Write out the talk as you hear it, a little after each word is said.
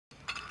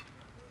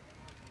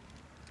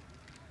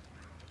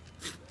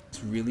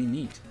It's really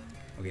neat.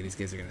 Okay, these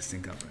guys are gonna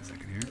sync up in a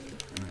second here,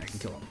 and then I can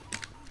kill them.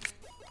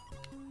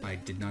 I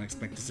did not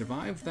expect to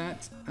survive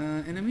that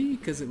enemy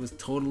because it was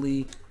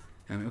totally...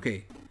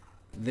 okay,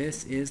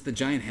 this is the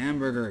giant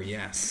hamburger,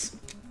 yes.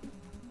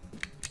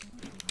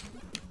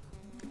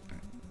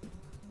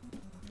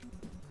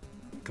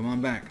 Come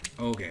on back.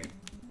 Okay.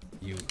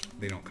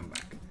 They don't come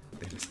back.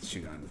 They just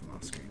shoot on from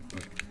off screen.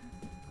 Okay.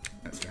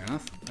 That's fair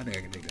enough. I think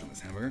I can take down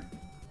this hamburger.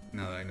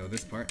 Now that I know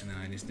this part, and then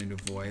I just need to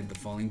avoid the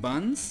falling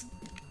buns.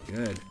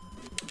 Good.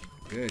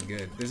 Good,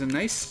 good. There's a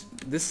nice...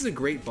 This is a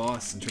great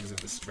boss in terms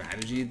of the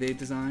strategy they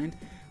designed,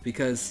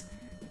 because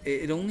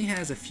it only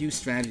has a few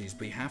strategies,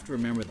 but you have to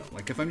remember them.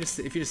 Like if you're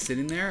just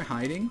sitting there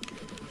hiding,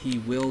 he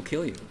will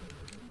kill you.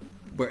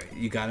 But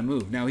you gotta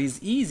move. Now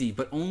he's easy,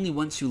 but only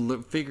once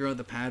you figure out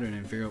the pattern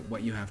and figure out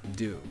what you have to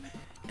do.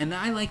 And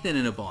I like that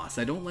in a boss.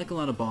 I don't like a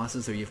lot of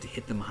bosses where you have to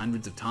hit them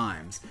hundreds of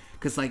times,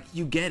 because like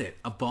you get it.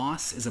 A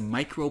boss is a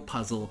micro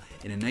puzzle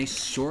in a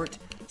nice short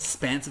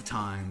span of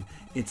time.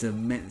 It's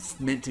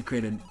meant to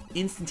create an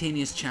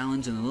instantaneous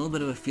challenge and a little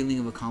bit of a feeling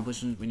of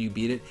accomplishment when you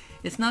beat it.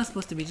 It's not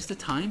supposed to be just a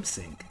time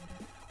sink.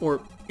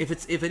 Or if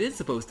it is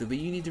supposed to be,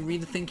 you need to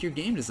rethink your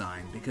game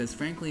design, because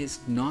frankly it's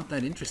not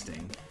that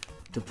interesting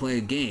to play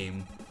a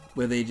game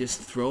where they just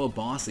throw a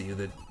boss at you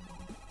that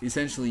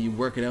essentially you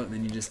work it out and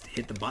then you just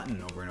hit the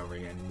button over and over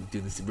again and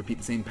do this, repeat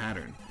the same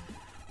pattern.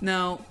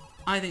 Now,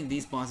 I think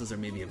these bosses are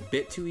maybe a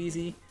bit too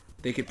easy.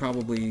 They could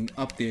probably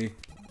up the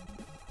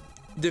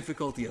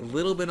difficulty a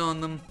little bit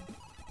on them,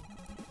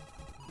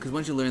 because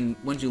once you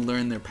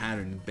learn their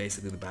pattern,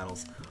 basically the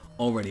battle's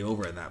already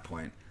over at that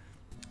point.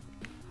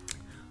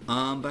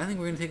 But I think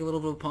we're going to take a little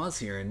bit of a pause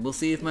here, and we'll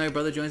see if my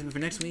brother joins me for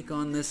next week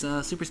on this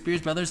Super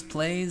Spears Brothers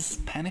Plays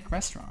Panic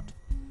Restaurant.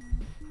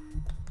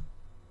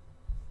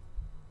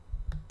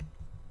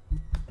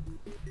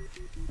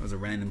 That was a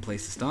random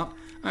place to stop.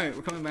 Alright,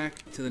 we're coming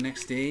back to the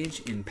next stage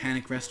in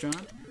Panic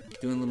Restaurant,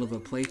 doing a little bit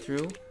of a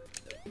playthrough,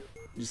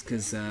 just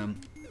because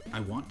I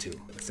want to,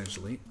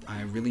 essentially.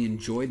 I really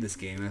enjoyed this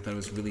game, and I thought it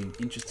was really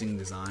interesting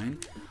design.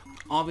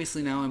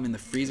 Obviously now I'm in the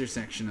freezer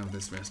section of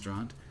this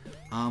restaurant.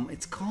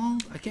 It's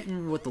called, I can't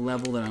remember what the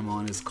level that I'm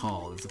on is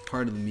called. It's a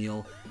part of the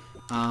meal,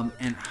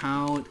 and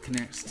how it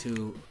connects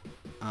to,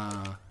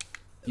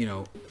 you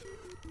know,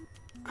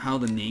 how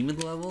the name of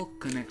the level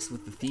connects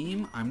with the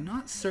theme, I'm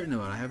not certain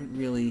about. I haven't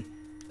really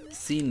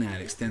seen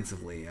that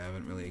extensively. I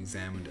haven't really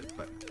examined it,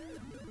 but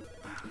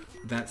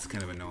that's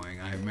kind of annoying.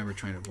 I remember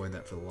trying to avoid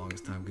that for the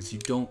longest time, because you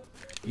don't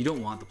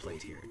want the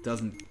plate here. It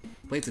doesn't.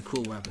 Plate's a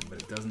cool weapon,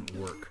 but it doesn't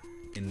work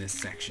in this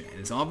section. And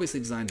it's obviously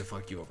designed to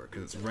fuck you over,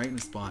 because it's right in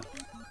the spot.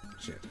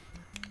 Shit.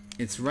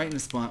 It's right in the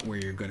spot where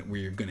you're gonna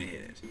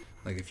hit it.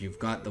 Like if you've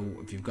got the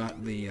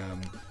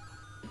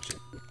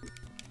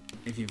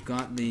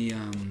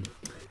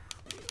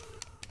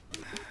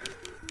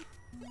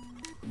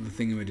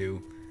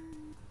thingamadoo.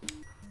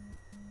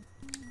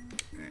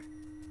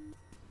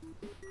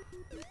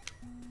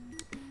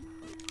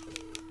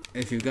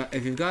 If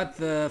you've got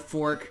the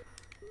fork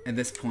at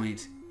this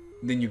point,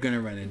 then you're gonna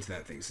run into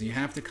that thing. So you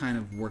have to kind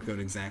of work out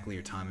exactly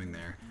your timing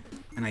there.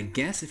 And I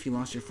guess if you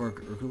lost your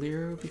fork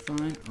earlier, it would be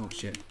fine. Oh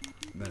shit,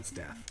 that's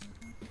death.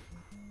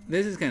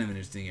 This is kind of an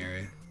interesting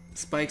area.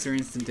 Spikes are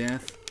instant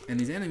death, and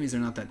these enemies are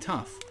not that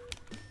tough.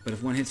 But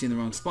if one hits you in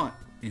the wrong spot,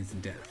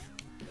 instant death.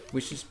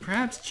 Which is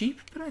perhaps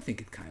cheap, but I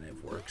think it kind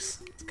of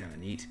works. It's kind of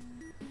neat.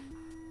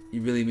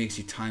 It really makes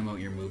you time out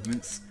your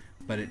movements,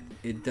 but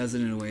it does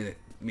it in a way that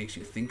makes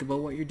you think about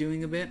what you're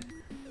doing a bit.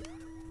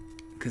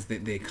 Because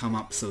they come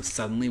up so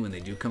suddenly when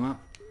they do come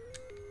up.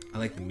 I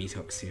like the meat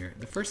hooks here.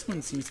 The first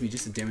one seems to be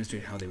just to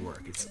demonstrate how they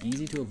work. It's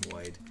easy to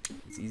avoid,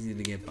 it's easy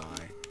to get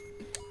by,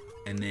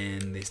 and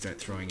then they start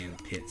throwing in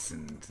pits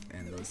and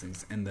those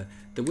things. And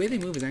the way they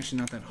move is actually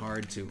not that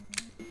hard to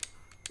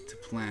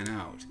plan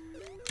out,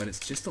 but it's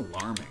just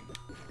alarming.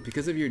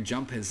 Because of your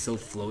jump is so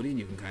floaty and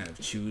you can kind of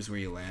choose where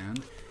you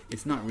land,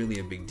 it's not really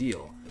a big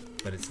deal,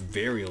 but it's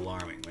very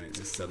alarming when it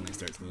just suddenly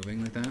starts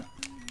moving like that.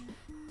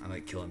 I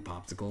like killing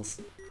popsicles.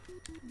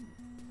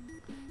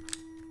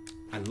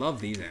 I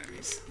love these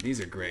enemies. These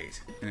are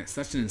great. And it's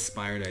such an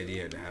inspired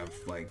idea to have,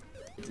 like,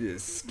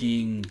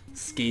 skating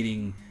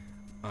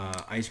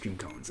ice cream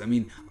cones. I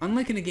mean,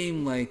 unlike in a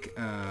game like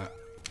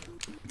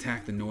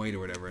Attack the Noid or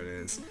whatever it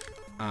is,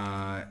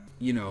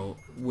 you know,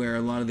 where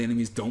a lot of the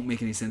enemies don't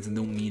make any sense and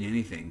don't mean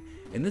anything.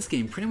 In this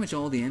game, pretty much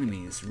all the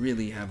enemies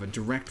really have a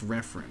direct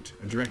reference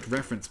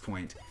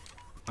point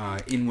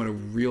in what a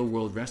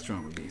real-world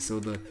restaurant would be. So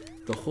the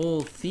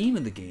whole theme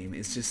of the game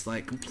is just,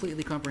 like,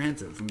 completely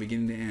comprehensive from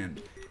beginning to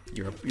end.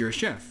 You're a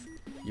chef.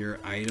 Your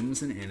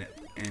items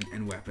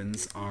and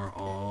weapons are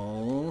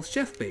all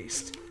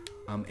chef-based.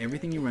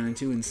 Everything you run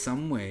into in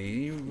some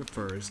way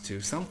refers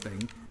to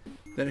something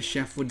that a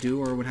chef would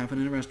do or would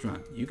happen in a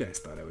restaurant. You guys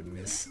thought I would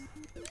miss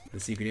the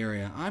secret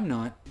area. I'm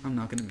not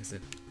gonna miss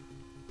it.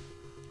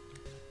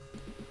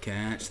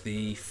 Catch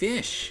the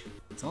fish.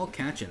 It's all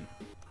catching.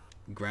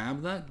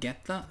 Grab the,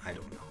 get the, I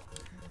don't know.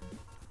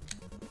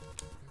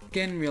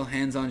 Again, real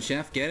hands-on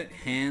chef. Get it?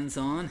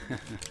 Hands-on. A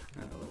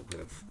little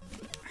bit of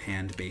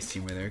hand-based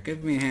humor there.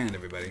 Give me a hand,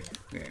 everybody.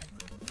 Okay.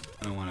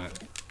 I want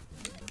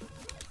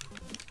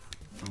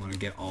to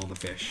get all the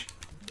fish.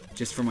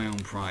 Just for my own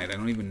pride. I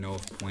don't even know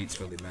if points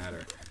really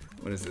matter.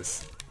 What is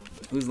this?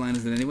 Whose line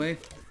is it anyway?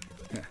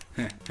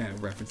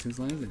 Reference whose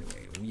line is it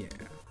anyway. Oh yeah.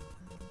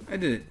 I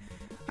did it.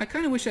 I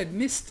kind of wish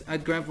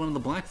I'd grabbed one of the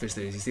blackfish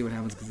there. You see what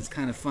happens because it's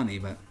kind of funny,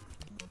 but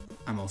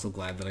I'm also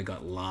glad that I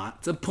got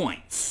lots of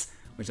points,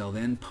 which I'll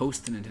then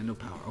post to Nintendo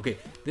Power. Okay,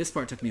 this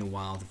part took me a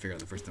while to figure out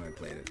the first time I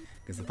played it,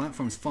 because the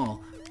platforms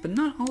fall, but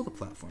not all the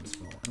platforms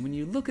fall. And when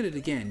you look at it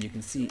again, you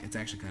can see it's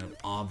actually kind of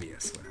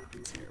obvious what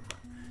happens here, but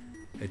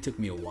it took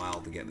me a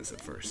while to get this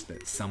at first,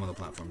 that some of the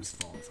platforms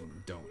fall and some of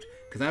them don't.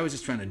 Because I was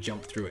just trying to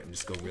jump through it and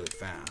just go really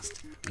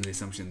fast, under the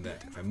assumption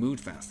that if I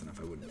moved fast enough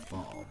I wouldn't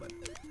fall, but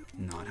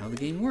not how the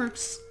game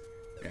works.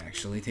 It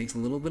actually takes a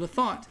little bit of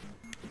thought.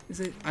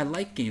 I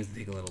like games that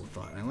take a little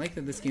thought, and I like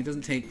that this game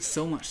doesn't take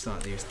so much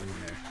thought that you're standing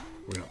there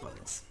worrying about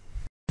puzzles.